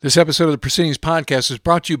This episode of the Proceedings podcast is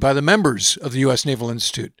brought to you by the members of the U.S. Naval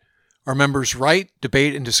Institute. Our members write,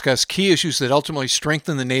 debate, and discuss key issues that ultimately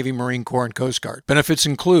strengthen the Navy, Marine Corps, and Coast Guard. Benefits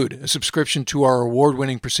include a subscription to our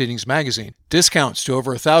award-winning Proceedings magazine, discounts to over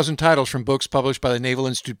 1,000 titles from books published by the Naval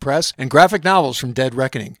Institute Press, and graphic novels from Dead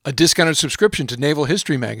Reckoning, a discounted subscription to Naval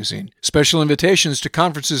History magazine, special invitations to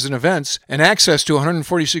conferences and events, and access to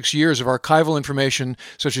 146 years of archival information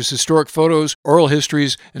such as historic photos, oral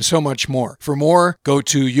histories, and so much more. For more, go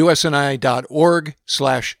to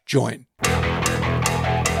usni.org/join.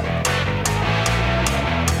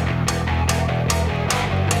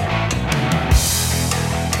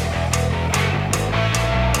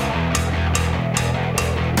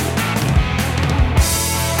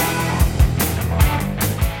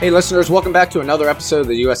 Hey listeners, welcome back to another episode of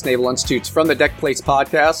the U.S. Naval Institute's From the Deck Plates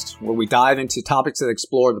podcast, where we dive into topics that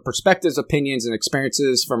explore the perspectives, opinions, and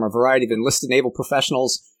experiences from a variety of enlisted naval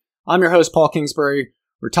professionals. I'm your host, Paul Kingsbury,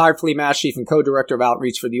 retired Fleet Master Chief and co-director of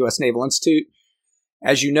outreach for the U.S. Naval Institute.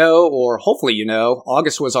 As you know, or hopefully you know,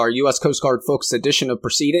 August was our U.S. Coast Guard focused edition of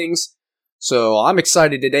Proceedings. So I'm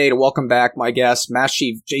excited today to welcome back my guest, Master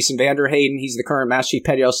Chief Jason Vanderheyden. He's the current Master Chief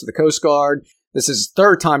Petty Officer of the Coast Guard. This is his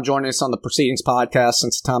third time joining us on the Proceedings podcast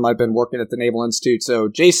since the time I've been working at the Naval Institute. So,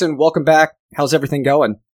 Jason, welcome back. How's everything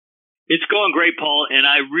going? It's going great, Paul, and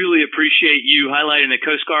I really appreciate you highlighting the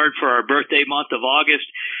Coast Guard for our birthday month of August.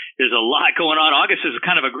 There's a lot going on. August is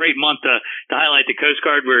kind of a great month to highlight the Coast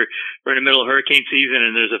Guard. We're in the middle of hurricane season,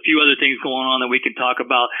 and there's a few other things going on that we can talk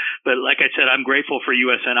about. But like I said, I'm grateful for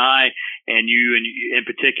USNI and you in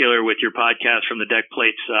particular with your podcast From the Deck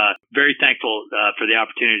Plates. Very thankful for the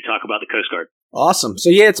opportunity to talk about the Coast Guard. Awesome. So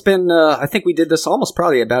yeah, it's been, I think we did this almost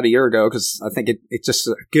probably about a year ago, because I think it's just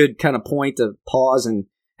a good kind of point to pause and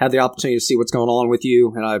have the opportunity to see what's going on with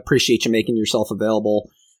you. And I appreciate you making yourself available,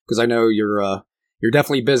 because I know you're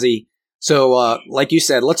definitely busy. So, like you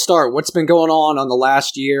said, let's start. What's been going on the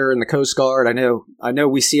last year in the Coast Guard? I know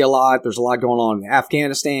we see a lot. There's a lot going on in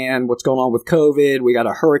Afghanistan. What's going on with COVID? We got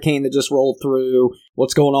a hurricane that just rolled through.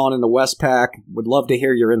 What's going on in the Westpac? Would love to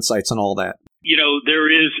hear your insights on all that. You know, there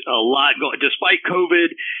is a lot going, despite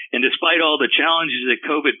COVID and despite all the challenges that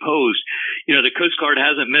COVID posed. You know, the Coast Guard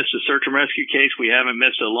hasn't missed a search and rescue case. We haven't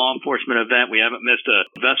missed a law enforcement event. We haven't missed a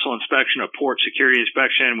vessel inspection, a port security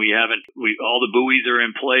inspection. All the buoys are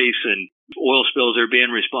in place and oil spills are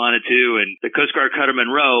being responded to. And the Coast Guard Cutter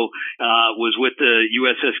Monroe was with the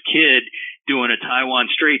USS Kidd doing a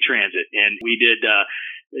Taiwan Strait transit. And we did the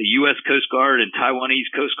U.S. Coast Guard and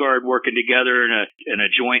Taiwanese Coast Guard working together in a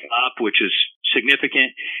joint op, which is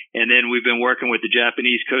significant. And then we've been working with the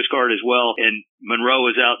Japanese Coast Guard as well. And Monroe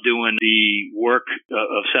is out doing the work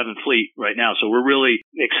of 7th Fleet right now. So we're really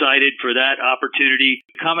excited for that opportunity.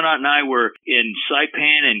 Commandant and I were in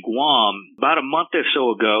Saipan and Guam about a month or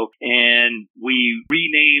so ago, and we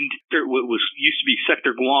renamed what was used to be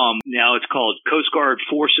Sector Guam. Now it's called Coast Guard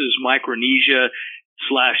Forces Micronesia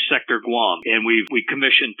 /Sector Guam. And we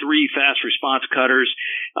commissioned 3 fast response cutters,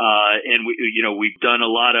 and we've done a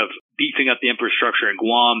lot of beefing up the infrastructure in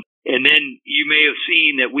Guam. And then you may have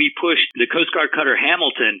seen that we pushed the Coast Guard cutter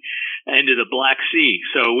Hamilton into the Black Sea.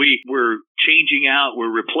 So we're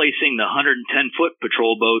replacing the 110-foot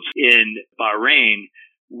patrol boats in Bahrain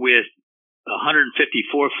with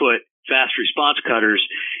 154-foot fast response cutters,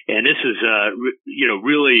 and this is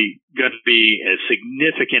really going to be a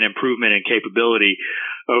significant improvement in capability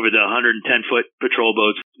over the 110-foot patrol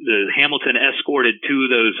boats. The Hamilton escorted 2 of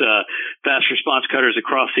those fast response cutters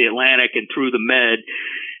across the Atlantic and through the Med.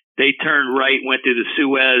 They turned right, went through the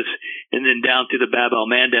Suez, and then down through the Bab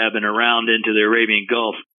al-Mandab and around into the Arabian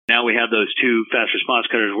Gulf. Now we have those 2 fast response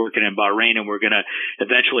cutters working in Bahrain, and we're going to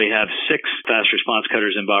eventually have 6 fast response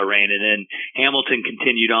cutters in Bahrain. And then Hamilton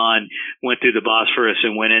continued on, went through the Bosphorus,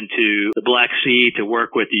 and went into the Black Sea to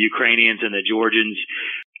work with the Ukrainians and the Georgians.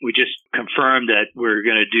 We just confirmed that we're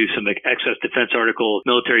going to do some excess defense article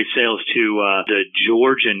military sales to the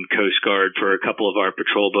Georgian Coast Guard for a couple of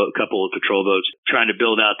patrol boats, trying to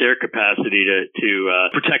build out their capacity to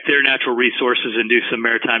protect their natural resources and do some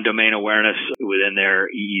maritime domain awareness within their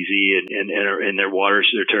EEZ and their waters,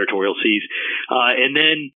 their territorial seas. And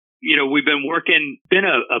then, we've been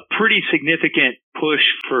a pretty significant push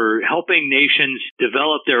for helping nations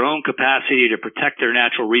develop their own capacity to protect their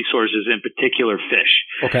natural resources, in particular fish.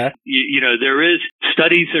 Okay. There is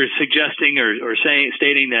studies that are suggesting or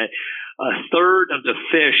stating that a third of the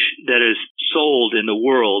fish that is sold in the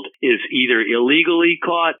world is either illegally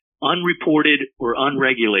caught, unreported, or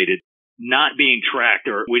unregulated, not being tracked,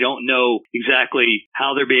 or we don't know exactly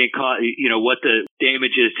how they're being caught, what the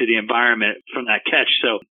damage is to the environment from that catch.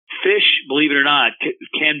 So fish, believe it or not,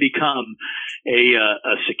 can become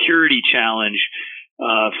a security challenge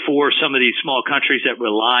for some of these small countries that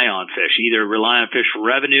rely on fish, either rely on fish for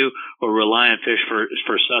revenue or rely on fish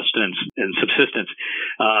for sustenance and subsistence.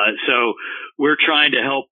 So we're trying to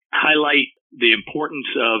help highlight the importance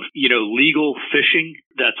of, legal fishing.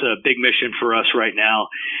 That's a big mission for us right now.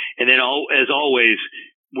 And then as always,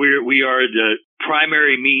 we are the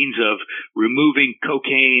primary means of removing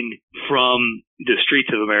cocaine from the streets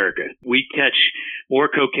of America. We catch more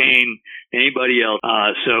cocaine than anybody else.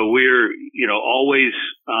 So we're, always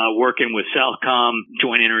working with Southcom,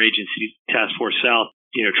 Joint Interagency Task Force South,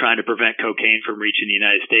 trying to prevent cocaine from reaching the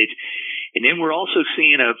United States. And then we're also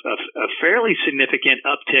seeing a fairly significant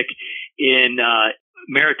uptick in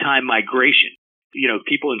maritime migration.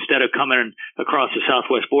 People, instead of coming across the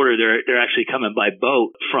southwest border, they're actually coming by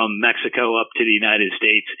boat from Mexico up to the United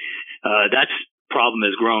States. That's problem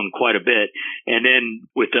has grown quite a bit. And then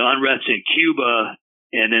with the unrest in Cuba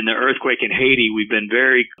and then the earthquake in Haiti, we've been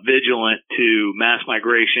very vigilant to mass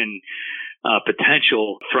migration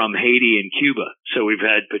potential from Haiti and Cuba. So we've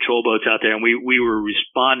had patrol boats out there, and we were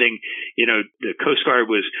responding. The Coast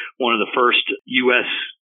Guard was one of the first U.S.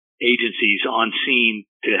 agencies on scene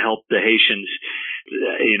to help the Haitians,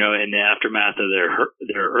 in the aftermath of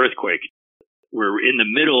their earthquake. We're in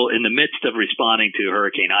the midst of responding to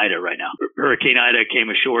Hurricane Ida right now. Hurricane Ida came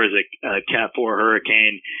ashore as a Cat 4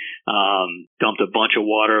 hurricane, dumped a bunch of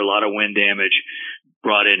water, a lot of wind damage,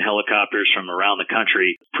 brought in helicopters from around the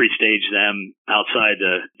country, pre-staged them outside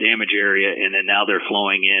the damage area, and then now they're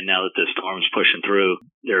flowing in now that the storm's pushing through.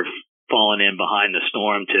 They're falling in behind the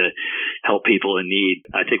storm to help people in need.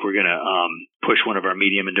 I think we're going to push one of our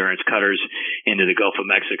medium endurance cutters into the Gulf of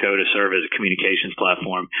Mexico to serve as a communications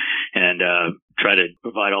platform and try to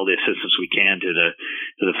provide all the assistance we can to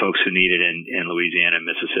the folks who need it in Louisiana and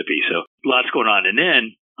Mississippi. So lots going on. And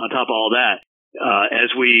then on top of all that,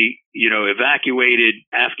 as we, evacuated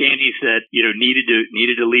Afghanis that,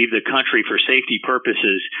 needed to leave the country for safety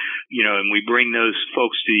purposes, and we bring those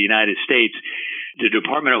folks to the United States, the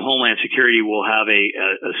Department of Homeland Security will have a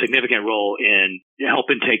significant role in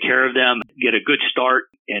helping take care of them, get a good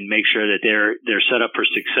start, and make sure that they're set up for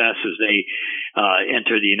success as they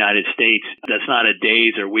enter the United States. That's not a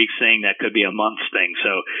days or weeks thing. That could be a months thing.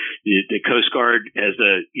 So the Coast Guard, as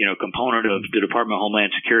the component of the Department of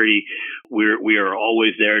Homeland Security, we are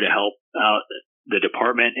always there to help out the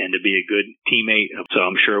department and to be a good teammate. So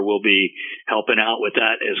I'm sure we'll be helping out with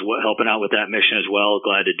that helping out with that mission as well.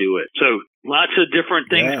 Glad to do it. So lots of different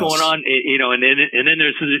things going on, and then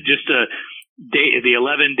there's just the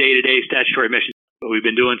 11 day-to-day statutory missions. We've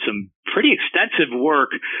been doing some pretty extensive work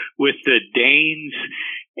with the Danes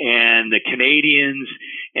and the Canadians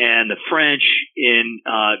and the French in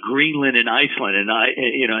Greenland and Iceland, and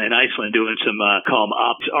in Iceland doing some call them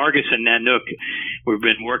ops, Argus and Nanook. We've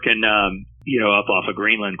been working up off of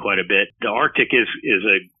Greenland quite a bit. The Arctic is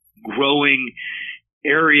a growing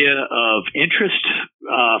area of interest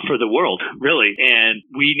for the world, really, and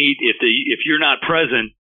we need if you're not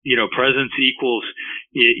present. Presence equals,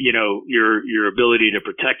 your ability to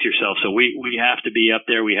protect yourself. So we have to be up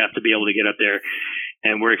there. We have to be able to get up there.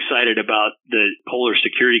 And we're excited about the Polar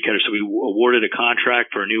Security Cutter. So we awarded a contract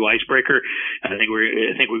for a new icebreaker. I think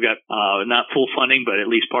we've got not full funding, but at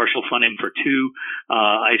least partial funding for two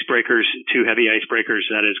icebreakers, two heavy icebreakers.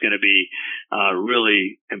 That is going to be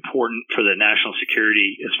really important for the national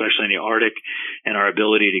security, especially in the Arctic, and our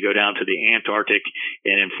ability to go down to the Antarctic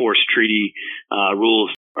and enforce treaty rules.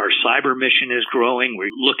 Our cyber mission is growing. We're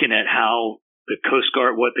looking at how the Coast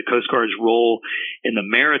Guard, what the Coast Guard's role in the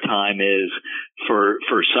maritime is for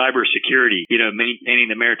cyber security, maintaining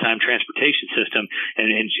the maritime transportation system and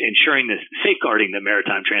ensuring safeguarding the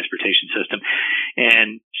maritime transportation system.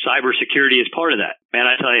 And cyber security is part of that. Man,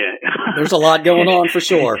 I tell you. There's a lot going on for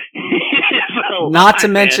sure. Not to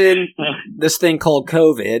mention this thing called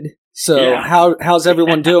COVID. So how's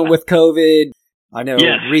everyone doing with COVID? I know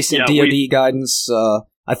recent DoD guidance,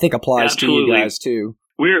 I think applies to you guys too.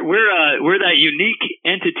 We're that unique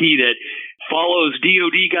entity that follows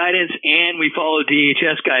DoD guidance and we follow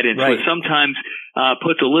DHS guidance, which sometimes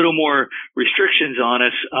puts a little more restrictions on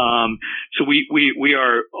us. So we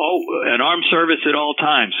are an armed service at all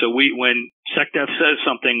times. So when SecDef says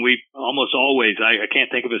something, we almost always, I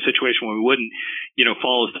can't think of a situation where we wouldn't,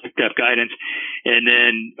 follow SecDef guidance. And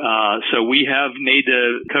then, so we have made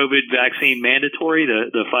the COVID vaccine mandatory,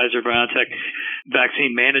 the Pfizer-BioNTech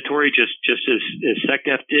vaccine mandatory, just as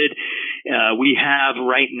SecDef did. We have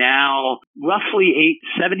right now roughly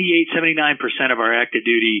 78-79% of our active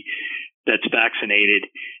duty that's vaccinated,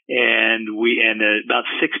 and about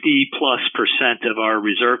 60+% of our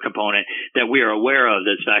reserve component that we are aware of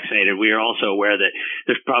that's vaccinated. We are also aware that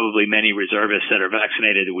there's probably many reservists that are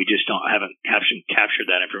vaccinated that we just haven't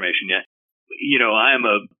captured that information yet. I am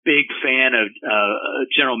a big fan of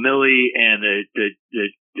General Milley and the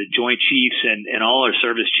Joint Chiefs and all our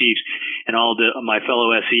service chiefs and all my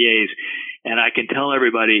fellow SEAs, and I can tell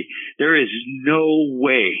everybody there is no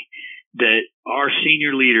way that our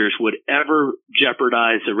senior leaders would ever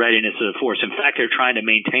jeopardize the readiness of the force. In fact, they're trying to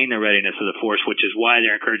maintain the readiness of the force, which is why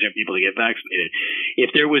they're encouraging people to get vaccinated.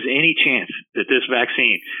 If there was any chance that this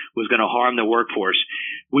vaccine was going to harm the workforce,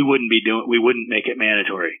 we wouldn't make it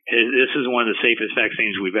mandatory. This is one of the safest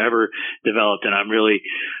vaccines we've ever developed, and I'm really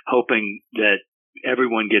hoping that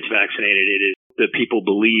everyone gets vaccinated. It is that people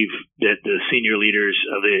believe that the senior leaders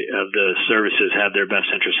of the services have their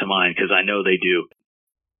best interests in mind, because I know they do.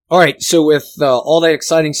 All right, so with all that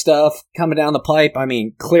exciting stuff coming down the pipe, I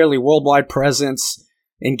mean, clearly worldwide presence,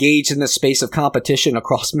 engaged in the space of competition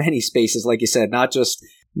across many spaces, like you said, not just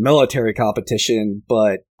military competition,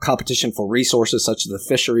 but competition for resources such as the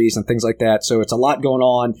fisheries and things like that. So it's a lot going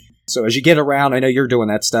on. So as you get around, I know you're doing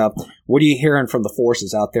that stuff. What are you hearing from the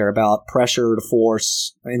forces out there about pressure to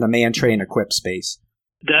force in the man, train, equip space?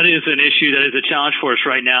 That is an issue. That is a challenge for us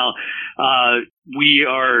right now. We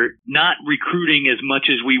are not recruiting as much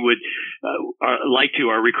as we would like to.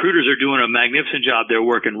 Our recruiters are doing a magnificent job. They're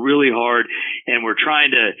working really hard, and we're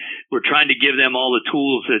trying to give them all the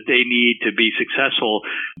tools that they need to be successful.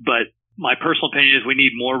 But my personal opinion is we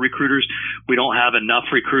need more recruiters. We don't have enough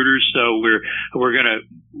recruiters, so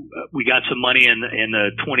we got some money in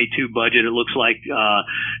the 22 budget, it looks like,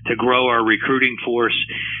 to grow our recruiting force.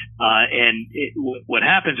 What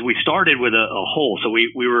happens, we started with a hole. So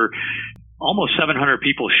we were almost 700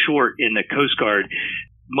 people short in the Coast Guard,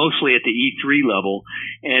 mostly at the E3 level.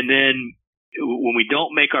 And then when we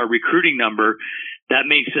don't make our recruiting number, that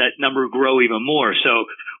makes that number grow even more. So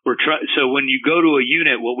when you go to a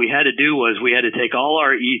unit, what we had to do was we had to take all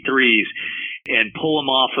our E3s and pull them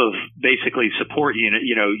off of basically support unit,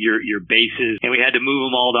 your bases, and we had to move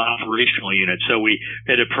them all to operational units. So we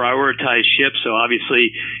had to prioritize ships. So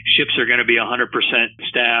obviously ships are going to be 100%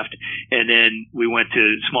 staffed. And then we went to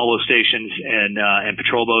small boat stations and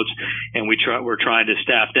patrol boats, and we're trying to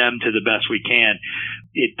staff them to the best we can.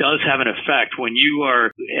 It does have an effect when you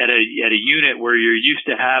are at a unit where you're used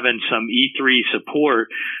to having some E3 support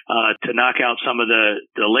to knock out some of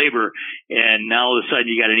the labor, and now all of a sudden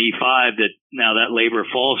you got an E5 that now that labor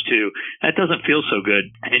falls to. That doesn't feel so good,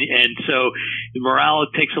 and so the morale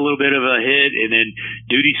takes a little bit of a hit, and then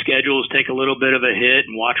duty schedules take a little bit of a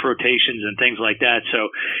hit, and watch rotations and things like that.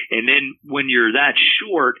 So, and then when you're that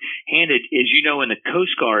short-handed, as you know, in the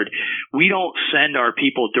Coast Guard, we don't send our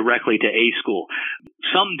people directly to A school.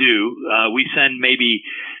 Some do. We send maybe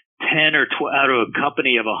 10 or 12 out of a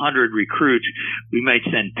company of 100 recruits. We might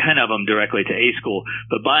send 10 of them directly to A school.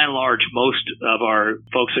 But by and large, most of our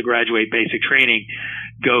folks that graduate basic training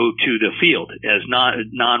go to the field as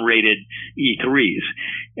non-rated E3s.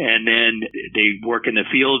 And then they work in the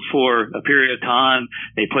field for a period of time.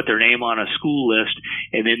 They put their name on a school list.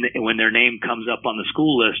 And then when their name comes up on the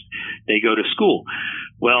school list, they go to school.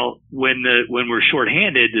 Well, when we're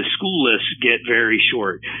shorthanded, the school lists get very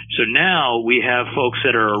short. So now we have folks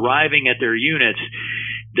that are arriving at their units.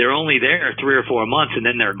 They're only there 3 or 4 months, and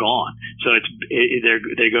then they're gone. So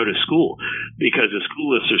they go to school because the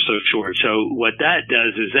school lists are so short. So what that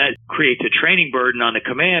does is that creates a training burden on the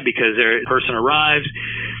command, because their person arrives,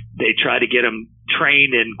 they try to get them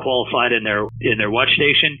trained and qualified in their watch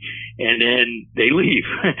station, and then they leave.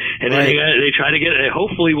 And then they try to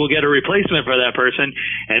hopefully we'll get a replacement for that person,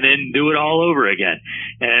 and then do it all over again.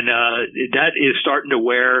 And that is starting to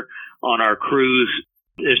wear on our crews.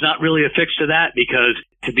 There's not really a fix to that, because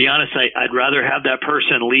to be honest, I'd rather have that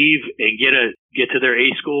person leave and get to their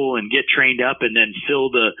A school and get trained up, and then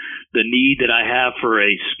fill the need that I have for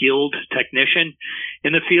a skilled technician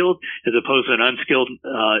in the field, as opposed to an unskilled,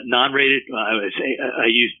 non-rated. I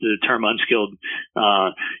use the term unskilled,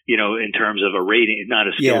 in terms of a rating, not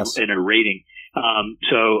a skilled in a rating.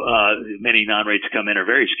 So many non-rates come in are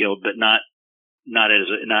very skilled, but not as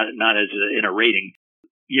in a rating.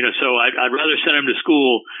 So I'd rather send them to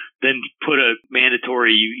school than put a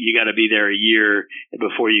mandatory, you got to be there a year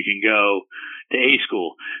before you can go to A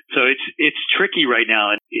school. So it's tricky right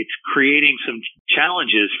now, and it's creating some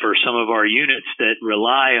challenges for some of our units that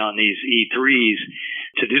rely on these E3s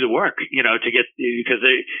to do the work, because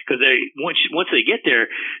they once they get there,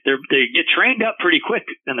 they get trained up pretty quick,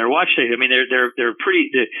 and they're watch station. I mean,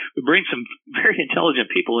 we bring some very intelligent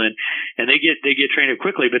people in, and they get trained up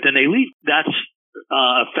quickly, but then they leave. That's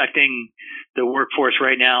affecting the workforce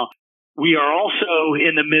right now. We are also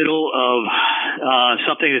in the middle of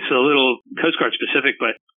something that's a little Coast Guard specific,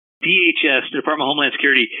 but DHS, the Department of Homeland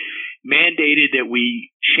Security, mandated that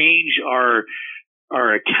we change our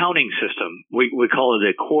accounting system. We call it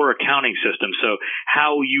the core accounting system. So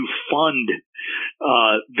how you fund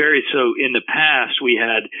so in the past we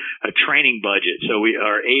had a training budget. So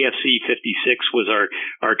our AFC 56 was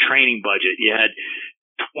our training budget. You had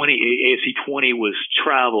AFC 20 was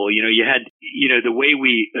travel. You had, the way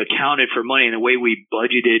we accounted for money and the way we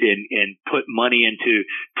budgeted and put money into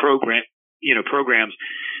programs,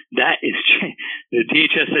 that is, the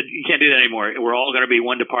DHS said, you can't do that anymore. We're all going to be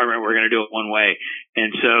one department. We're going to do it one way.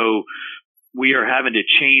 And so we are having to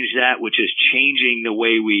change that, which is changing the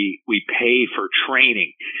way we pay for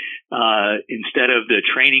training. Instead of the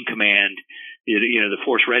training command, the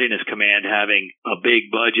Force Readiness Command having a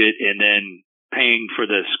big budget and then paying for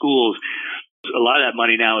the schools, a lot of that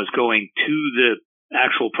money now is going to the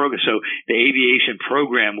actual program. So the aviation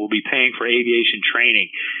program will be paying for aviation training.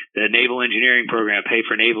 The naval engineering program pay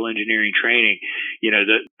for naval engineering training.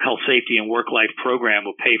 The health, safety, and work-life program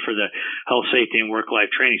will pay for the health, safety, and work-life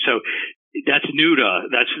training. So that's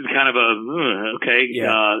that's kind of okay.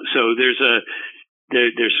 Yeah. So there's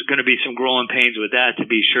going to be some growing pains with that to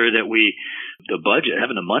be sure that the budget,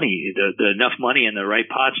 having the money, the enough money in the right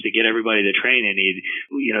pots to get everybody the training they need,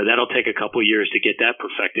 that'll take a couple of years to get that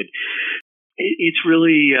perfected. It's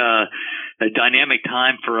really a dynamic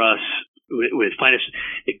time for us with finance.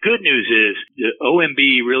 The good news is the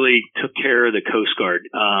OMB really took care of the Coast Guard.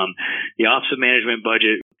 The Office of Management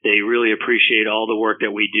budget, they really appreciate all the work that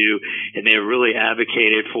we do, and they really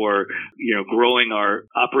advocated for growing our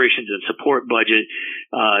operations and support budget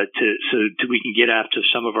so we can get after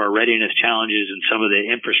some of our readiness challenges and some of the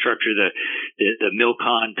infrastructure, the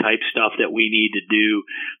MILCON type stuff that we need to do.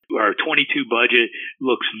 Our 22 budget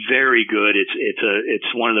looks very good.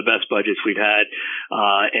 It's one of the best budgets we've had,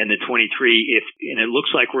 and the 23. And it looks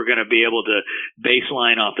like we're going to be able to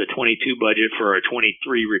baseline off the 22 budget for our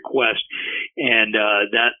 23 request, and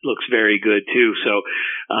that looks very good too. So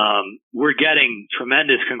we're getting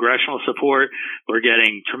tremendous congressional support. We're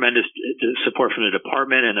getting tremendous support from the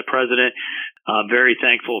department and the president. I'm very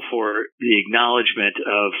thankful for the acknowledgement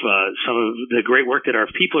of some of the great work that our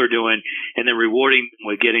people are doing, and then rewarding them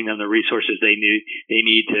with getting them the resources they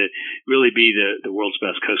need to really be the world's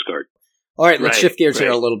best Coast Guard. All right, let's shift gears here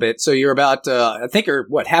a little bit. So you're about, I think you're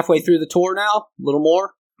halfway through the tour now? A little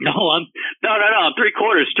more? No, I'm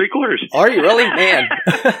 3/4. Are you really? Man.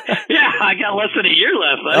 Yeah, I got less than a year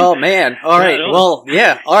left. Buddy. Oh, man. All right. Well,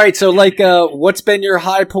 yeah. All right. So, what's been your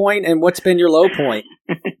high point and what's been your low point?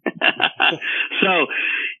 So,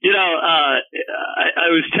 I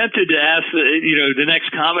was tempted to ask the next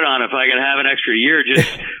commandant if I could have an extra year.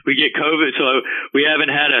 Just we get COVID, so we haven't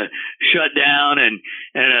had a shutdown and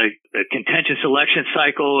a contentious election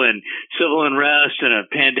cycle and civil unrest and a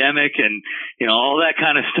pandemic and all that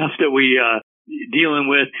kind of stuff that we dealing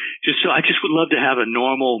with. I just would love to have a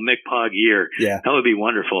normal MCPOCG year. Yeah, that would be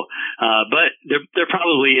wonderful. But there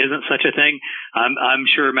probably isn't such a thing. I'm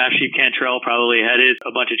sure Master Chief Cantrell probably had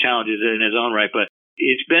a bunch of challenges in his own right, but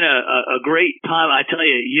it's been a great time. I tell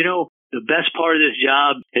you, the best part of this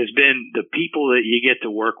job has been the people that you get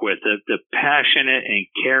to work with, the passionate and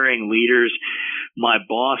caring leaders. My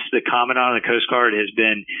boss, the Commandant of the Coast Guard, has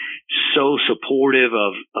been so supportive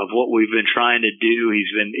of what we've been trying to do.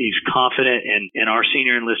 He's confident in our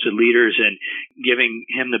senior enlisted leaders and giving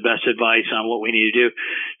him the best advice on what we need to do.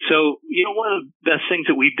 So, one of the best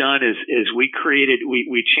things that we've done is we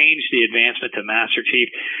changed the advancement to Master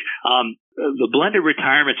Chief. The blended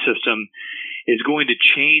retirement system is going to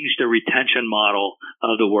change the retention model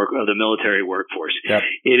of the military workforce. Yep.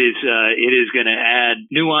 It is going to add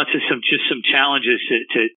nuances, some challenges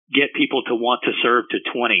to get people to want to serve to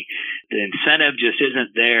 20. The incentive just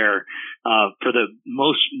isn't there for the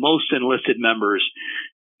most enlisted members.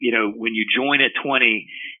 When you join at 20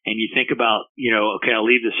 and you think about, okay, I'll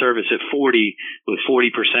leave the service at 40 with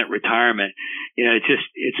 40% retirement,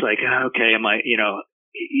 it's like, okay,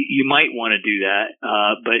 you might want to do that,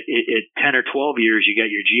 but at 10 or 12 years, you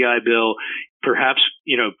got your GI Bill, perhaps,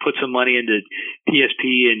 put some money into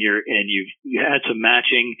PSP and you've had some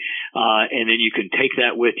matching, and then you can take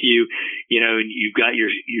that with you, and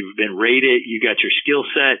you've been rated, you got your skill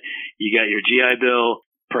set, you got your GI Bill,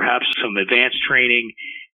 perhaps some advanced training.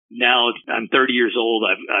 now I'm 30 years old.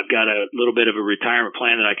 I've got a little bit of a retirement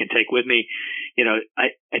plan that I can take with me.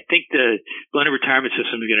 I think the blended retirement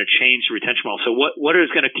system is going to change the retention model. So what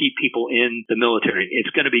is going to keep people in the military?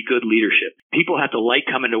 It's going to be good leadership. People have to like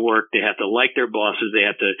coming to work. They have to like their bosses. They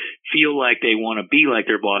have to feel like they want to be like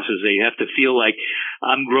their bosses. They have to feel like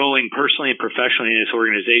I'm growing personally and professionally in this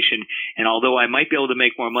organization. And although I might be able to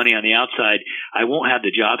make more money on the outside, I won't have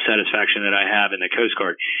the job satisfaction that I have in the Coast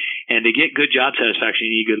Guard. And to get good job satisfaction,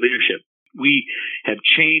 you need good leadership. We have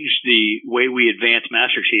changed the way we advance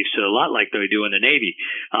Master Chiefs to a lot like they do in the Navy.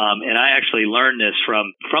 And I actually learned this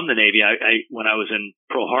from the Navy. When I was in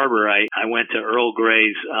Pearl Harbor, I went to Earl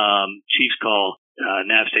Gray's Chiefs Call,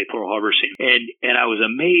 Nav State Pearl Harbor scene. And I was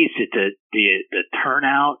amazed at the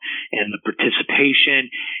turnout and the participation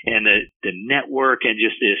and the network and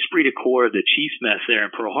just the esprit de corps of the Chiefs mess there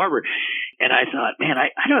in Pearl Harbor. And I thought, man,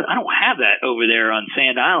 I don't have that over there on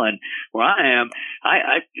Sand Island where I am.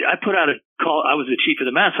 I put out a call. I was the chief of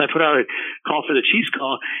the mess. I put out a call for the Chiefs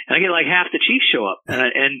call, and I get like half the Chiefs show up,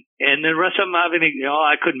 and the rest of them I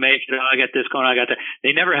couldn't make it. I got this going. I got that.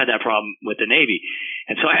 They never had that problem with the Navy,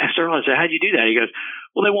 and so I asked Earl, I said, how'd you do that? He goes,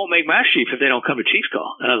 well, they won't make Master Chief if they don't come to Chiefs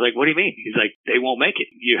call. And I was like, what do you mean? He's like, they won't make it.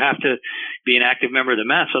 You have to be an active member of the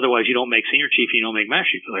mess, otherwise you don't make Senior Chief. You don't make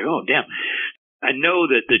Master Chief. I'm like, oh damn. I know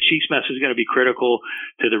that the Chiefs mess is going to be critical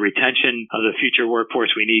to the retention of the future workforce.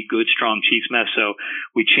 We need good, strong Chiefs mess. So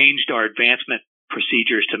we changed our advancement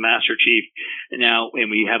procedures to Master Chief now, and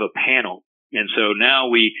we have a panel. And so now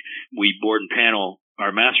we board and panel our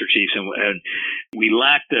Master Chiefs, and we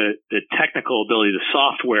lack the technical ability, the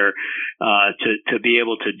software to be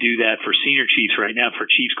able to do that for Senior Chiefs right now. For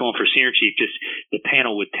Chiefs going for Senior Chief, just the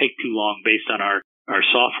panel would take too long based on our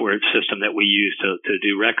software system that we use to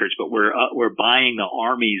do records. But we're buying the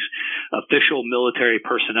Army's official military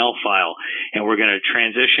personnel file, and we're going to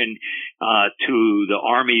transition to the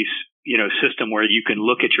Army's system where you can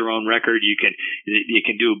look at your own record. You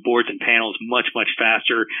can do boards and panels much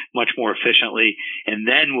faster, much more efficiently, and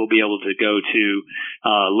then we'll be able to go to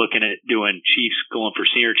looking at doing Chiefs going for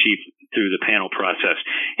Senior Chief through the panel process.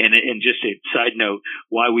 And just a side note,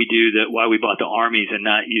 why we bought the Army's and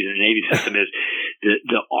not using the Navy system is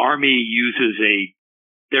the Army uses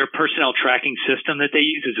their personnel tracking system that they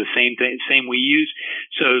use is the same we use.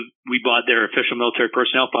 So we bought their official military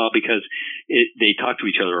personnel file because they talk to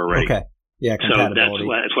each other already. Okay. Yeah, compatibility.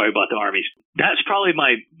 So that's why we bought the Army's. That's probably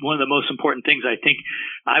one of the most important things I think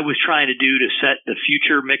I was trying to do to set the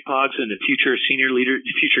future MCPOCGs and the future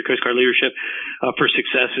future Coast Guard leadership for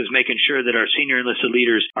success is making sure that our senior enlisted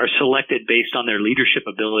leaders are selected based on their leadership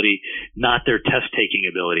ability, not their test taking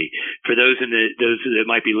ability. For those that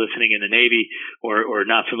might be listening in the Navy or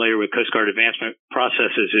not familiar with Coast Guard advancement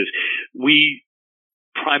processes, is we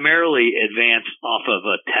primarily advance off of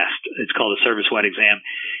a test. It's called a service-wide exam.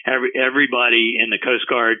 Everybody in the Coast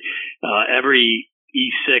Guard, every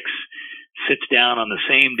E6 sits down on the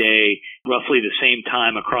same day, roughly the same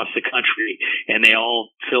time across the country, and they all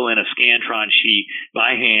fill in a Scantron sheet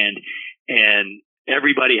by hand, and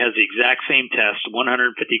everybody has the exact same test,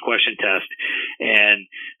 150 question test, and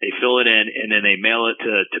they fill it in, and then they mail it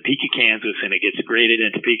to Topeka, Kansas, and it gets graded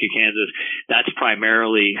in Topeka, Kansas. That's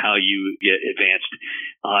primarily how you get advanced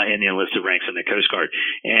in the enlisted ranks in the Coast Guard.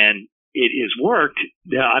 And it has worked.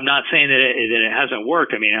 I'm not saying that it hasn't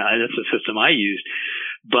worked. I mean, that's the system I used,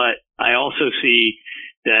 but I also see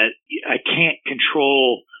that I can't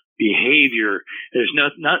control behavior. There's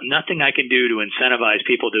nothing I can do to incentivize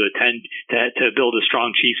people to attend to build a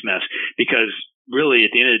strong Chiefs mess, because really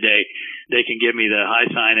at the end of the day, they can give me the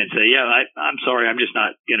high sign and say, yeah, I'm sorry, I'm just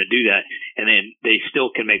not going to do that. And then they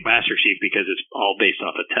still can make Master Chief because it's all based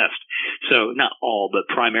off a test. So not all,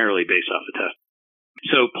 but primarily based off a test.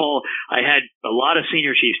 So, Paul, I had a lot of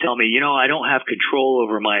Senior Chiefs tell me, I don't have control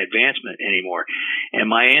over my advancement anymore. And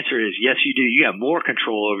my answer is, yes, you do. You have more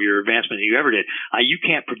control over your advancement than you ever did. You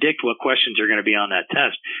can't predict what questions are going to be on that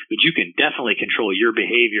test, but you can definitely control your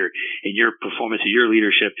behavior and your performance of your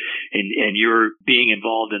leadership and your being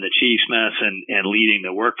involved in the Chiefs mess and leading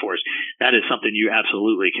the workforce. That is something you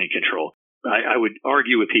absolutely can control. I would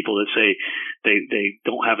argue with people that say they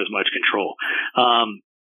don't have as much control.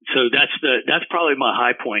 So that's probably my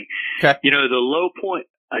high point. Okay. The low point,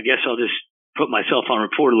 I guess I'll just put myself on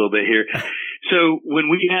report a little bit here. So when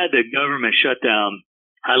we had the government shutdown,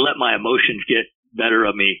 I let my emotions get better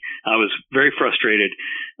of me. I was very frustrated.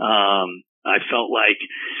 I felt like,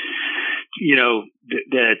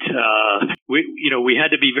 that we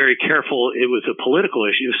had to be very careful. It was a political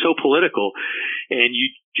issue. It was so political, and you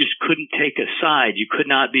just couldn't take a side. You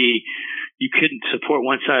couldn't support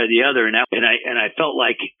one side or the other. And I felt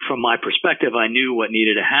like, from my perspective, I knew what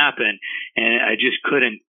needed to happen, and I just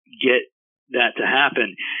couldn't get that to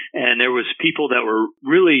happen. And there was people that were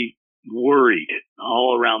really worried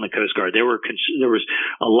all around the Coast Guard. There was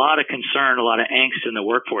a lot of concern, a lot of angst in the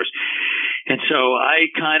workforce. And so I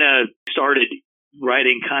kind of started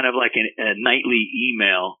writing kind of like a nightly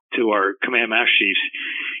email to our command master chiefs.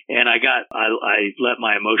 And I let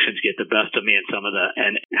my emotions get the best of me in some of that.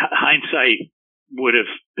 And hindsight would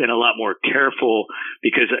have been a lot more careful,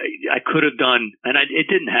 because I could have done, and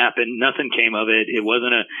it didn't happen. Nothing came of it. It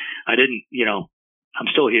wasn't I'm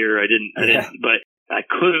still here. I didn't, but I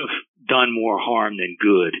could have done more harm than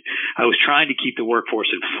good. I was trying to keep the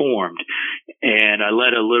workforce informed, and I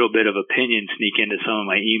let a little bit of opinion sneak into some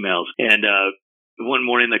of my emails. And, one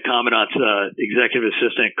morning, the commandant's executive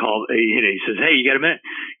assistant called. He says, "Hey, you got a minute?"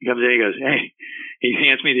 He comes in. He goes, "Hey." He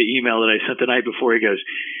hands me the email that I sent the night before. He goes,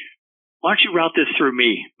 "Why don't you route this through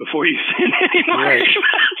me before you send any more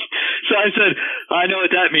emails?" So I said, "I know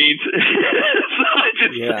what that means."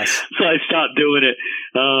 So I stopped doing it.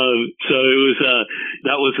 So it was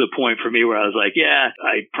that was the point for me where I was like, "Yeah,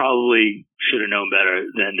 I probably should have known better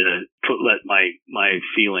than to let my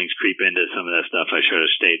feelings creep into some of that stuff. I should have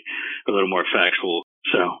stayed a little more factual."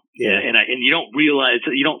 So and you don't realize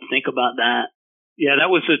that, you don't think about that. Yeah, that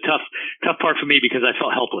was a tough part for me, because I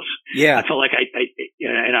felt helpless. Yeah, I felt like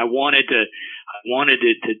I wanted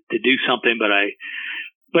to do something,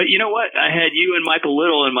 but you know what? I had you and Michael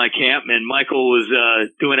Little in my camp, and Michael was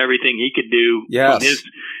doing everything he could do. Yes.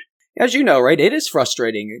 As you know, right, it is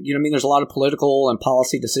frustrating. You know what I mean? There's a lot of political and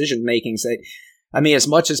policy decision makings that, I mean, as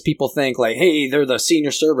much as people think like, hey, they're the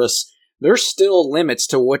senior service, there's still limits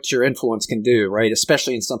to what your influence can do, right?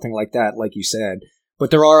 Especially in something like that, like you said.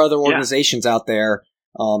 But there are other organizations out there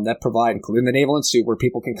that provide, including the Naval Institute, where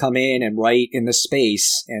people can come in and write in the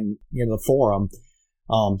space and, the forum.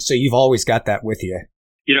 So you've always got that with you.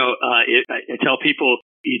 I tell people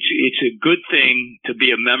it's a good thing to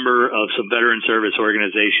be a member of some veteran service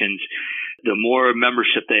organizations. The more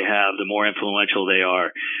membership they have, the more influential they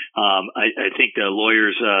are. I think the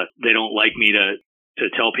lawyers, they don't like me to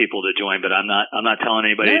tell people to join, but I'm not telling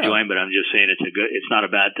anybody to join, but I'm just saying it's not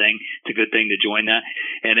a bad thing. It's a good thing to join that.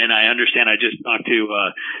 And then I understand, I just talked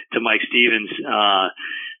to Mike Stevens,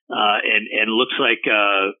 and looks like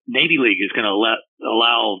Navy League is going to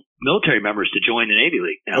allow military members to join the Navy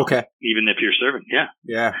League now, even if you're serving.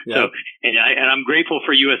 Yeah. So, and I'm grateful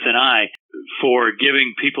for USNI for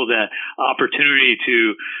giving people the opportunity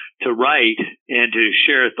to write and to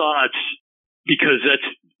share thoughts, because that's,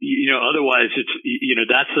 otherwise it's,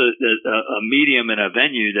 that's a medium and a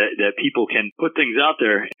venue that people can put things out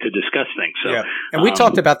there to discuss things. So, and we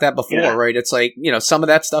talked about that before, right? It's like, some of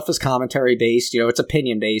that stuff is commentary based, it's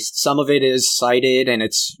opinion based. Some of it is cited and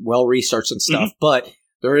it's well researched and stuff, but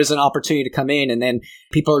there is an opportunity to come in, and then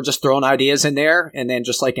people are just throwing ideas in there. And then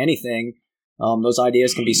just like anything, those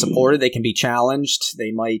ideas can be supported. They can be challenged.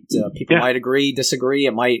 They might, people might agree, disagree.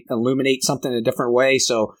 It might illuminate something in a different way.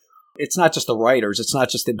 So it's not just the writers. It's not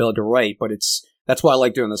just the ability to write, but that's why I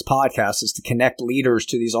like doing this podcast, is to connect leaders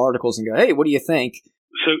to these articles and go, hey, what do you think?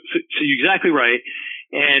 So you're exactly right.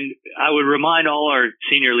 And I would remind all our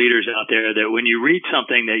senior leaders out there that when you read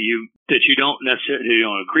something that you don't necessarily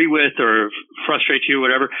don't agree with or frustrates you or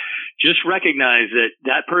whatever, just recognize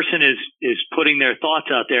that person is putting their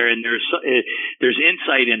thoughts out there, and there's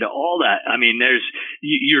insight into all that. I mean,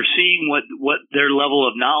 you're seeing what their level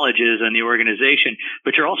of knowledge is in the organization,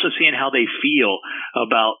 but you're also seeing how they feel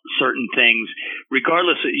about certain things.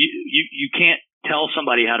 Regardless, you can't tell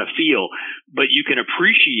somebody how to feel, but you can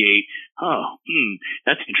appreciate,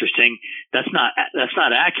 that's interesting. That's not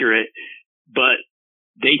accurate, but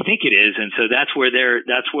they think it is. And so that's where their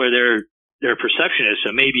perception is.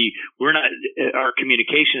 So maybe our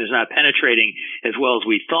communication is not penetrating as well as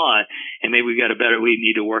we thought. And maybe we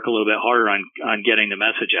need to work a little bit harder on getting the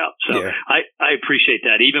message out. So I appreciate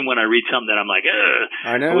that. Even when I read something that I'm like,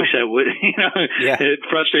 I know. I wish I would, it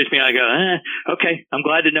frustrates me. I go, okay, I'm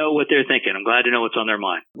glad to know what they're thinking. I'm glad to know what's on their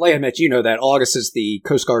mind. Like I mentioned, that August is the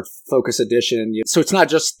Coast Guard Focus Edition. So it's not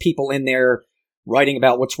just people in there writing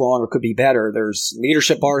about what's wrong or could be better. There's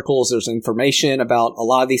leadership articles. There's information about a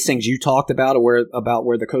lot of these things you talked about, where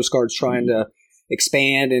the Coast Guard's trying to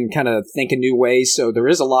expand and kind of think in new ways. So there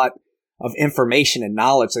is a lot of information and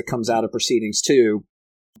knowledge that comes out of Proceedings too.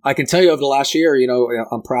 I can tell you over the last year,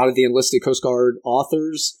 I'm proud of the enlisted Coast Guard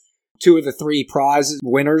authors. 2 of the 3 prize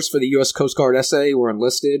winners for the U.S. Coast Guard essay were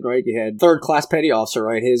enlisted, right? You had 3rd class petty officer,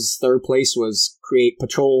 right? His 3rd place was create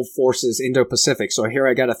patrol forces Indo-Pacific. So here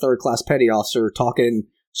I got a 3rd class petty officer talking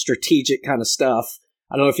strategic kind of stuff.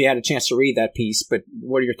 I don't know if you had a chance to read that piece, but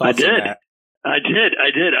what are your thoughts on that? I did.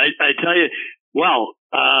 I tell you, wow,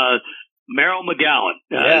 Merrill McGowan,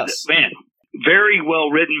 yes. Man, very well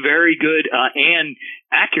written, very good, and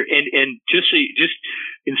accurate. And just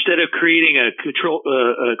instead of creating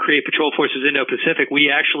create patrol forces Indo-Pacific, we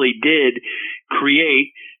actually did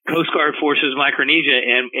create Coast Guard Forces Micronesia,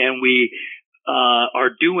 and we are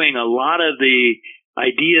doing a lot of the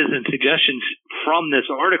ideas and suggestions from this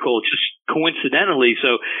article just coincidentally.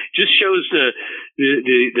 So just shows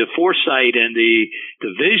the foresight and the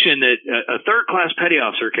vision that a third class petty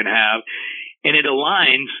officer can have, and it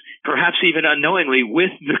aligns perhaps even unknowingly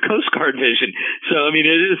with the Coast Guard vision. So I mean,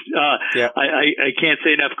 it is I can't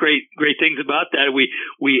say enough great things about that. We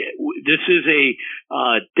this is a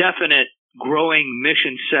definite growing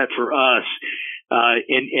mission set for us.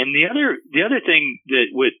 And the other thing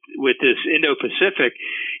that with this Indo-Pacific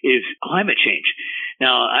is climate change.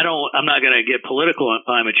 Now, I'm not going to get political on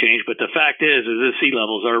climate change, but the fact is the sea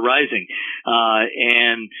levels are rising,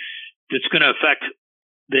 and it's going to affect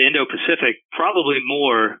the Indo-Pacific probably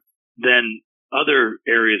more than other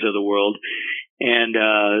areas of the world, and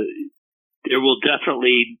there will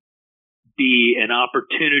definitely be an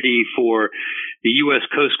opportunity for the U.S.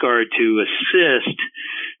 Coast Guard to assist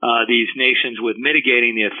these nations with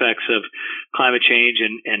mitigating the effects of climate change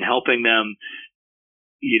and helping them,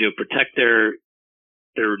 protect their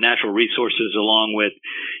natural resources, along with,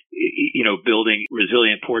 building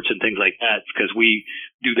resilient ports and things like that. Because we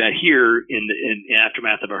do that here in the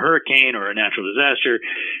aftermath of a hurricane or a natural disaster.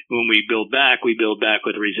 When we build back with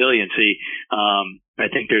resiliency. I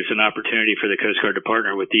think there's an opportunity for the Coast Guard to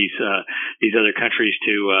partner with these other countries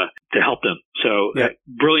to help them. So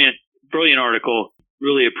brilliant article.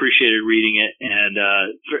 Really appreciated reading it, and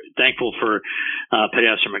thankful for Petty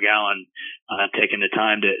Officer McGowan taking the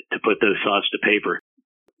time to put those thoughts to paper.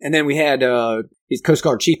 And then we had his Coast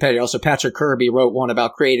Guard Chief Petty Officer Patrick Kirby wrote one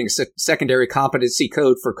about creating a secondary competency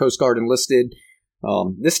code for Coast Guard enlisted.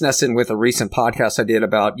 This nested in with a recent podcast I did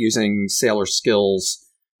about using sailor skills.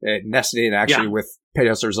 It nested in actually with Petty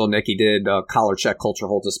Officer Zolnicki did collar check, culture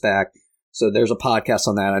holds us back. So there's a podcast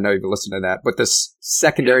on that. I know you've listened to that. But this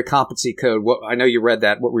secondary competency code, I know you read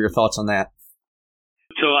that. What were your thoughts on that?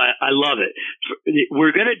 So I love it.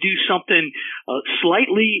 We're going to do something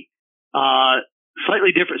slightly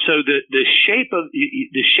different. So the shape of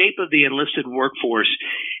the enlisted workforce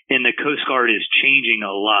in the Coast Guard is changing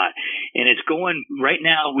a lot, and it's going right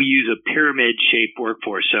now. We use a pyramid shaped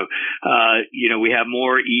workforce. So we have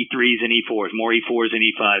more E3s and E4s, more E4s and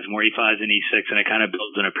E5s, more E5s and E6, and it kind of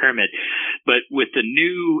builds in a pyramid. But with the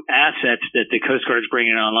new assets that the Coast Guard is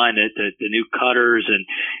bringing online, the new cutters and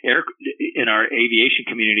in our aviation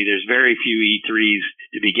community, there's very few E3s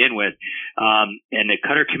to begin with, and the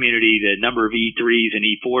cutter community, the number of E3s and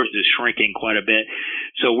E4s is shrinking quite a bit.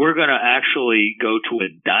 So we're going to actually go to a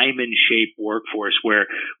diamond-shaped workforce where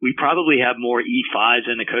we probably have more E5s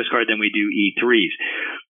in the Coast Guard than we do E3s.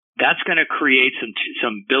 That's going to create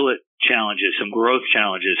some billet challenges, some growth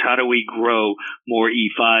challenges. How do we grow more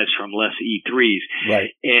E5s from less E3s?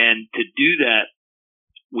 Right. And to do that,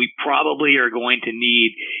 we probably are going to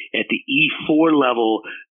need at the E4 level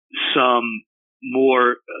some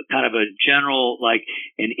more kind of a general, like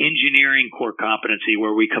an engineering core competency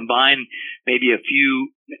where we combine maybe a few,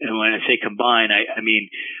 and when I say combine, I mean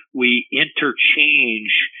we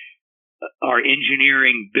interchange our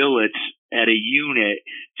engineering billets at a unit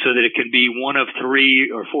so that it can be one of 3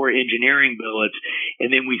 or 4 engineering billets,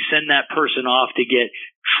 and then we send that person off to get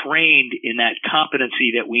trained in that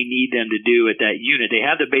competency that we need them to do at that unit. They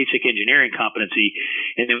have the basic engineering competency,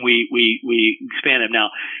 and then we expand them.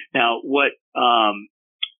 Now what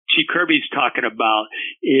Chief Kirby's talking about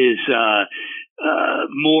is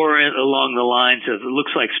more along the lines of, it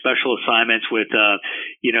looks like special assignments with the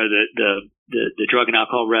drug and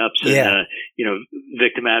alcohol reps and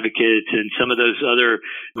victim advocates and some of those other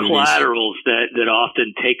collaterals that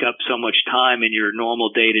often take up so much time in your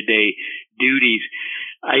normal day-to-day duties.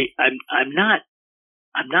 I'm not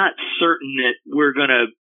certain that we're going to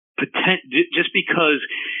just because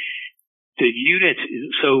the units.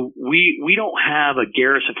 So we don't have a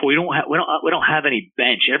garrison. We don't have any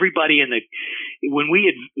bench. Everybody when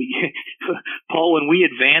we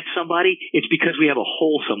advance somebody, it's because we have a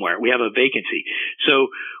hole somewhere. We have a vacancy. So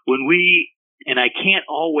and I can't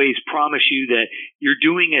always promise you that you're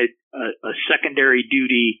doing a secondary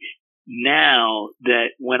duty now,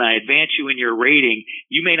 that when I advance you in your rating,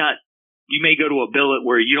 you may go to a billet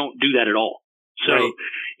where you don't do that at all. So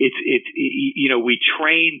we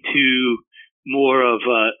train to more of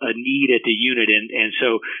a need at the unit, and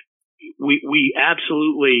so we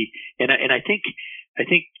absolutely, and I think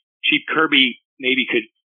Chief Kirby maybe could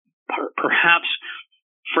perhaps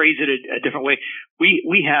phrase it a different way.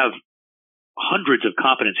 We have hundreds of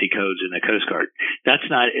competency codes in the Coast Guard. That's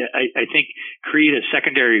not, I think, create a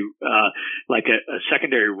secondary, like a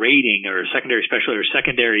secondary rating or a secondary specialty or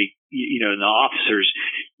secondary, in the officers,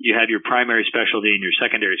 you have your primary specialty and your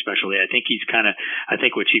secondary specialty. I think I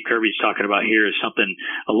think what Chief Kirby's talking about here is something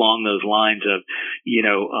along those lines of,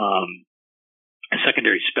 a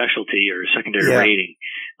secondary specialty or a secondary rating.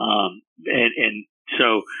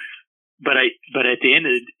 But at the end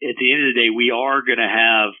of the day, we are going to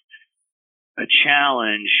have a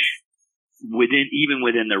challenge even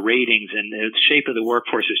within the ratings, and the shape of the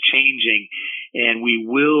workforce is changing, and we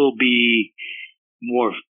will be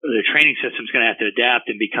more. The training system is going to have to adapt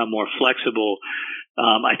and become more flexible.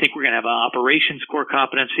 I think we're going to have an operations core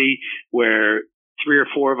competency where 3 or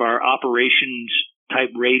 4 of our operations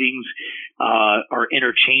type ratings are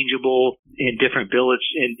interchangeable in different billets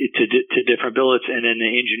to different billets, and then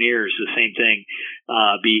the engineers, the same thing,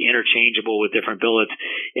 be interchangeable with different billets.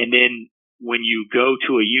 And then when you go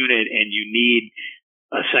to a unit and you need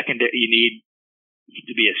a secondary, you need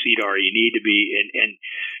to be a CDAR, you need to be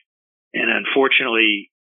and unfortunately,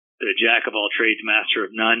 the jack of all trades, master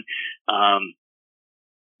of none.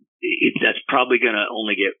 That's probably going to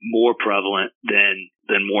only get more prevalent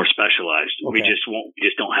than more specialized. Okay. We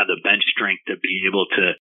just don't have the bench strength to be able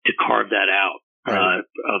to carve that out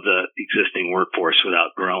of the existing workforce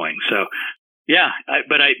without growing. So, yeah,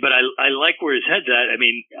 but I like where his head's at. I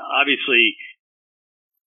mean, obviously,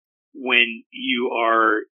 when you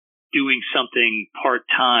are doing something part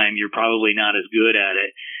time, you're probably not as good at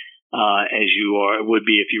it as you would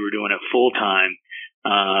be if you were doing it full time.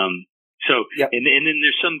 So, yep. And then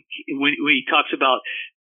there's when he talks about,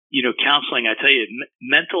 counseling, I tell you,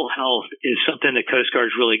 mental health is something the Coast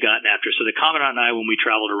Guard's really gotten after. So the Commandant and I, when we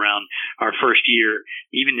traveled around our first year,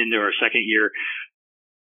 even into our second year,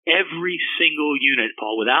 every single unit,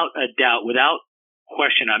 Paul, without a doubt, without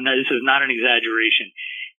question, this is not an exaggeration,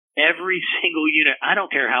 every single unit, I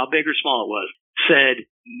don't care how big or small it was, said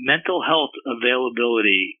mental health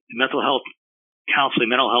availability, mental health counseling,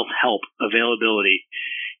 mental health help availability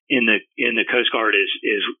in the Coast Guard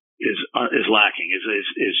is lacking,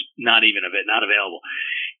 is not even not available.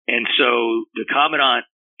 And so the Commandant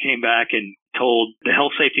came back and told the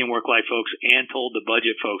health, safety, and work life folks and told the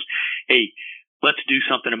budget folks, hey, let's do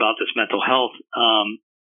something about this mental health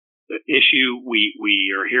issue.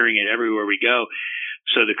 We are hearing it everywhere we go.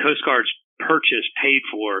 So the Coast Guard's paid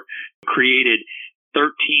for, created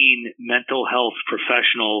 13 mental health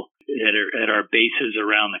professional at our bases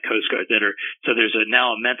around the Coast Guard so there's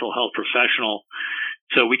now a mental health professional,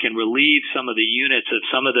 so we can relieve some of the units of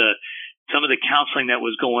some of the counseling that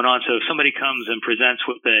was going on. So if somebody comes and presents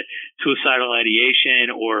with the suicidal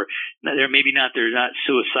ideation, or they're not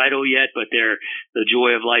suicidal yet, but the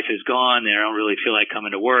joy of life is gone, they don't really feel like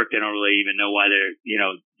coming to work, they don't really even know why they're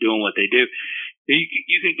doing what they do.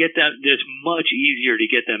 You can get them. It's much easier to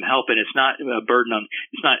get them help, and it's not a burden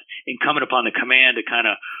it's not incumbent upon the command to kind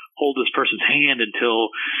of hold this person's hand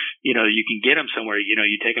until, you can get them somewhere. You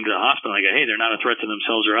take them to the hospital and go, hey, they're not a threat to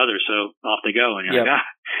themselves or others. So off they go. And you're like,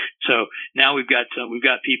 So now we've got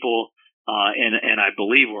people, and I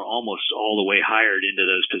believe we're almost all the way hired into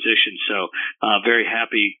those positions. So, very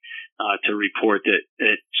happy, to report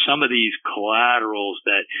that some of these collaterals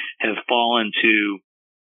that have fallen to,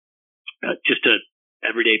 just a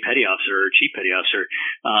everyday petty officer or chief petty officer.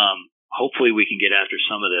 Hopefully we can get after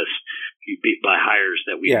some of this by hires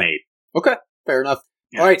that we've made. Okay. Fair enough.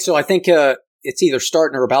 Yeah. All right. So I think, it's either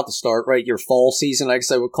starting or about to start, right? Your fall season, I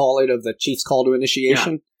guess I would call it, of the Chief's Call to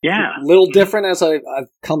Initiation. Yeah. A little different as I've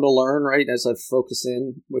come to learn, right? As I've focused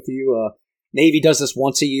in with you. Navy does this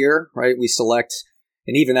once a year, right? We select,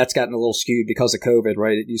 and even that's gotten a little skewed because of COVID,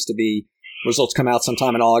 right? It used to be results come out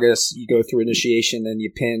sometime in August. You go through initiation and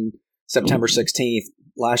you pin September 16th.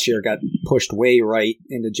 Last year it got pushed way right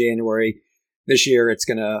into January. This year it's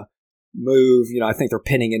going to move. I think they're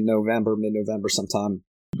pinning in November, mid-November sometime.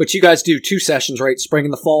 But you guys do 2 sessions, right? Spring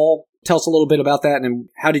and the fall. Tell us a little bit about that, and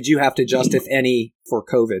how did you have to adjust, if any, for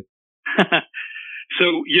COVID?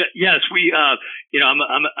 So yes, we. I'm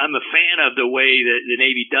a fan of the way that the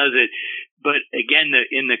Navy does it. But again,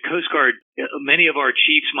 in the Coast Guard, many of our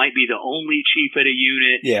chiefs might be the only chief at a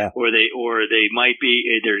unit, or they might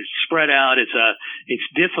be, they're spread out. It's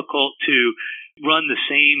difficult to run the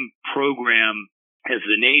same program as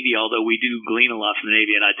the Navy, although we do glean a lot from the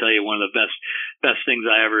Navy. And I tell you, one of the best things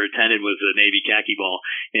I ever attended was the Navy khaki ball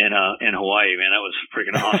in Hawaii. Man, that was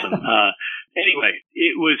freaking awesome. Anyway,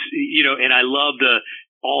 it was, and I love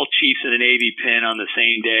all chiefs in the Navy pin on the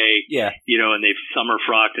same day, and they've summer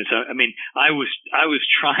frocked. And so, I mean, I was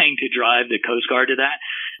trying to drive the Coast Guard to that,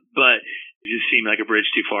 but It just seemed like a bridge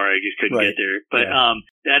too far. I just couldn't get there. But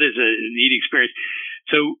that is a neat experience.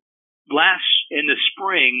 So in the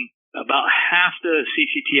spring, about half the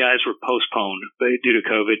CCTIs were postponed due to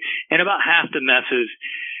COVID, and about half the messes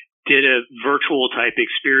did a virtual type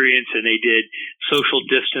experience, and they did social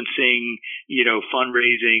distancing,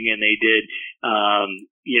 fundraising, and they did,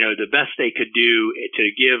 the best they could do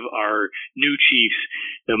to give our new chiefs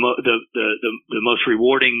the most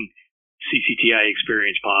rewarding CCTI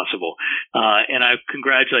experience possible. And I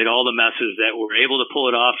congratulate all the messes that were able to pull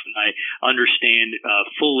it off, and I understand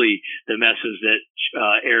fully the messes that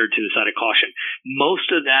erred to the side of caution.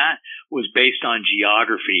 Most of that was based on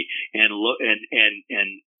geography and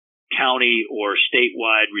county or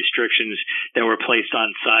statewide restrictions that were placed on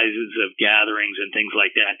sizes of gatherings and things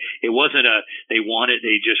like that. It wasn't they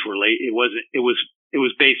just were late. It was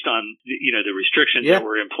based on the restrictions that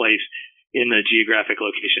were in place in the geographic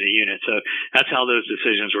location of the unit. So that's how those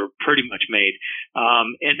decisions were pretty much made.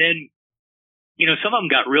 And then, some of them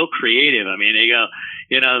got real creative. I mean, they go,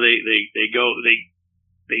 they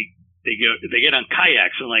get on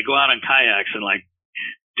kayaks and go out on kayaks and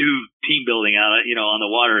do team building out, on the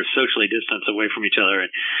water, socially distanced away from each other.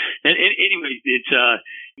 And anyway, it's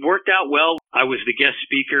worked out well. I was the guest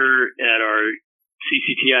speaker at our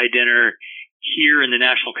CCTI dinner here in the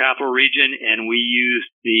National Capital Region, and we used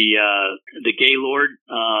the Gaylord,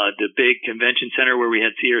 the big convention center where we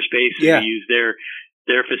had Sierra Space. Yeah. We used their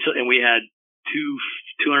facility, and we had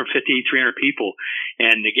 250, 300 people,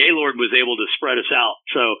 and the Gaylord was able to spread us out.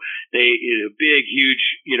 So a big, huge,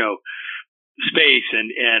 space,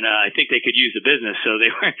 and I think they could use the business, so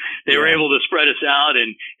they were able to spread us out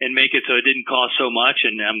and make it so it didn't cost so much,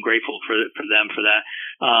 and I'm grateful for them for that.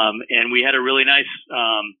 And we had a really nice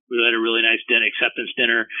acceptance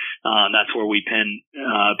dinner. That's where we pin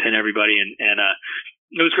everybody, and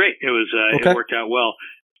it was great. It worked out well,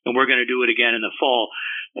 and we're going to do it again in the fall.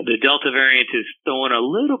 The Delta variant is throwing a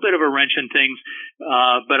little bit of a wrench in things,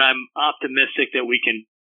 but I'm optimistic that we can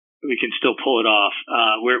still pull it off.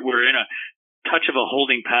 We're in a touch of a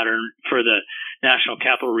holding pattern for the National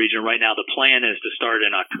Capital Region right now. The plan is to start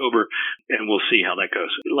in October, and we'll see how that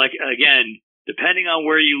goes. Again, depending on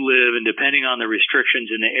where you live and depending on the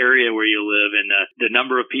restrictions in the area where you live and the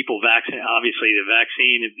number of people vaccinated, obviously the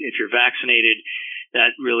vaccine, if you're vaccinated,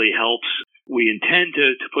 that really helps. We intend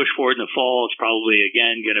to push forward in the fall. It's probably,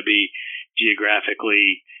 again, going to be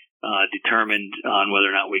geographically determined on whether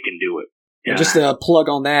or not we can do it. Yeah. Just a plug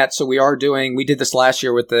on that. So we did this last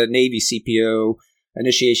year with the Navy CPO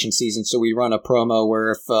initiation season. So we run a promo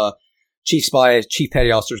where if Chiefs buy a Chief Petty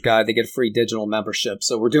Officer's Guide, they get a free digital membership.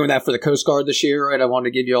 So we're doing that for the Coast Guard this year, right? I wanted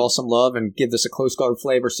to give you all some love and give this a Coast Guard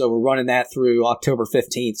flavor. So we're running that through October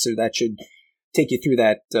 15th. So that should take you through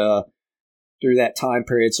that time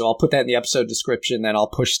period. So I'll put that in the episode description, then I'll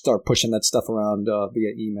start pushing that stuff around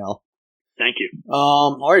via email. Thank you.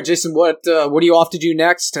 All right, Jason, what are you off to do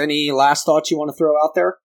next? Any last thoughts you want to throw out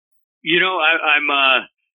there? I'm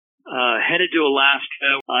headed to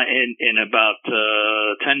Alaska in about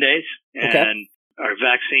 10 days, and our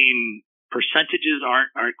vaccine percentages aren't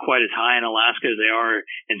quite as high in Alaska as they are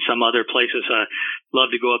in some other places. I love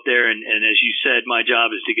to go up there, and as you said, my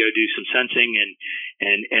job is to go do some sensing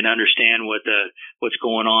and understand what's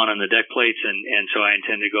going on the deck plates, and so I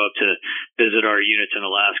intend to go up to visit our units in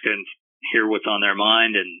Alaska and hear what's on their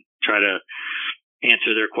mind and try to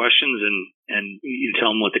answer their questions and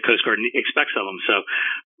tell them what the Coast Guard expects of them. So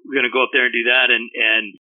we're going to go up there and do that, and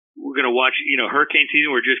we're going to watch, hurricane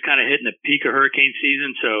season. We're just kind of hitting the peak of hurricane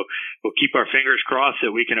season, so we'll keep our fingers crossed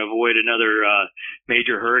that we can avoid another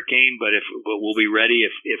major hurricane. But we'll be ready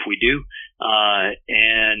if we do.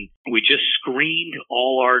 And we just screened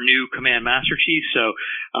all our new command master chiefs, so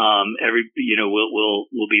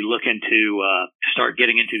we'll be looking to start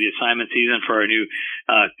getting into the assignment season for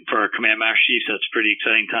our command master chiefs. That's a pretty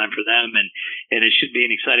exciting time for them, and it should be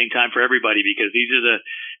an exciting time for everybody, because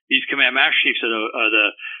these command master chiefs are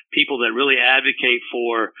the people that really advocate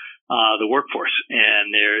for the workforce,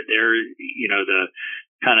 and they're the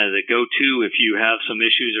kind of the go-to if you have some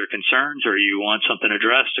issues or concerns, or you want something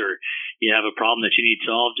addressed, or you have a problem that you need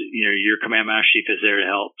solved. Your command master chief is there to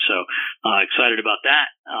help. So excited about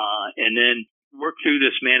that, and then work through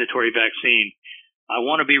this mandatory vaccine. I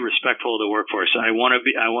want to be respectful of the workforce. I want to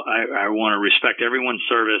respect everyone's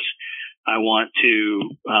service. I want to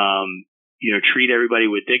treat everybody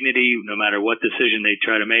with dignity, no matter what decision they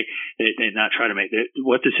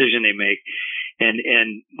what decision they make,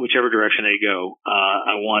 and whichever direction they go.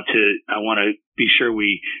 I want to be sure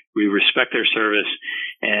we respect their service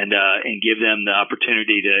and give them the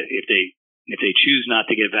opportunity to, if they if they choose not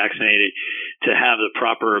to get vaccinated, to have the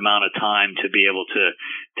proper amount of time to be able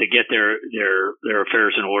to get their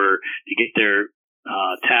affairs in order, to get their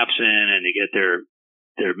taps in, and to get their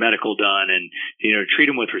medical done, and treat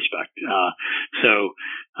them with respect. So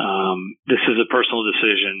this is a personal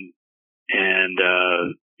decision, and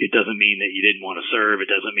it doesn't mean that you didn't want to serve. It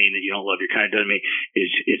doesn't mean that you don't love your kind. It doesn't mean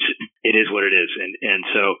it is what it is. And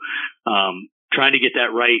so trying to get that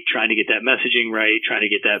right, trying to get that messaging right, trying to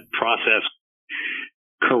get that process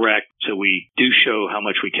correct, so we do show how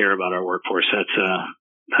much we care about our workforce.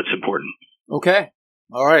 That's important. Okay.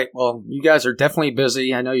 All right. Well, you guys are definitely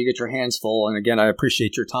busy. I know you get your hands full. And again, I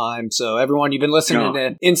appreciate your time. So everyone, you've been listening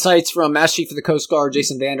to insights from Master Chief of the Coast Guard,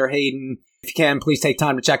 Jason Vander Hayden. If you can, please take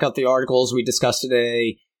time to check out the articles we discussed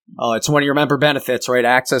today. It's one of your member benefits, right?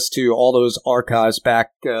 Access to all those archives back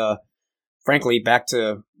to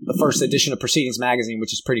the first edition of Proceedings magazine,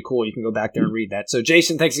 which is pretty cool. You can go back there and read that. So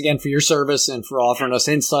Jason, thanks again for your service and for offering us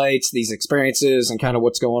insights, these experiences, and kind of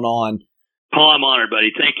what's going on. Paul, I'm honored,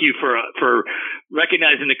 buddy. Thank you for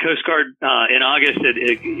recognizing the Coast Guard in August.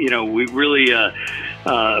 We really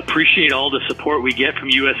appreciate all the support we get from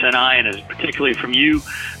USNI, and particularly from you.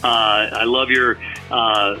 I love your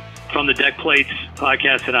From the Deck Plates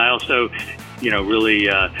podcast, and I also,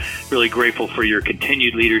 really grateful for your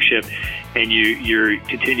continued leadership and your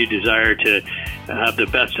continued desire to have the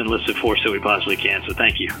best enlisted force that we possibly can. So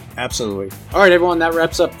thank you. Absolutely. All right, everyone, that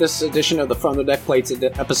wraps up this edition of the From the Deck Plates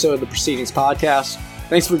episode of the Proceedings podcast.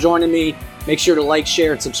 Thanks for joining me. Make sure to like,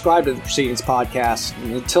 share, and subscribe to the Proceedings podcast.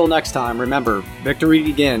 And until next time, remember, victory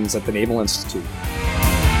begins at the Naval Institute.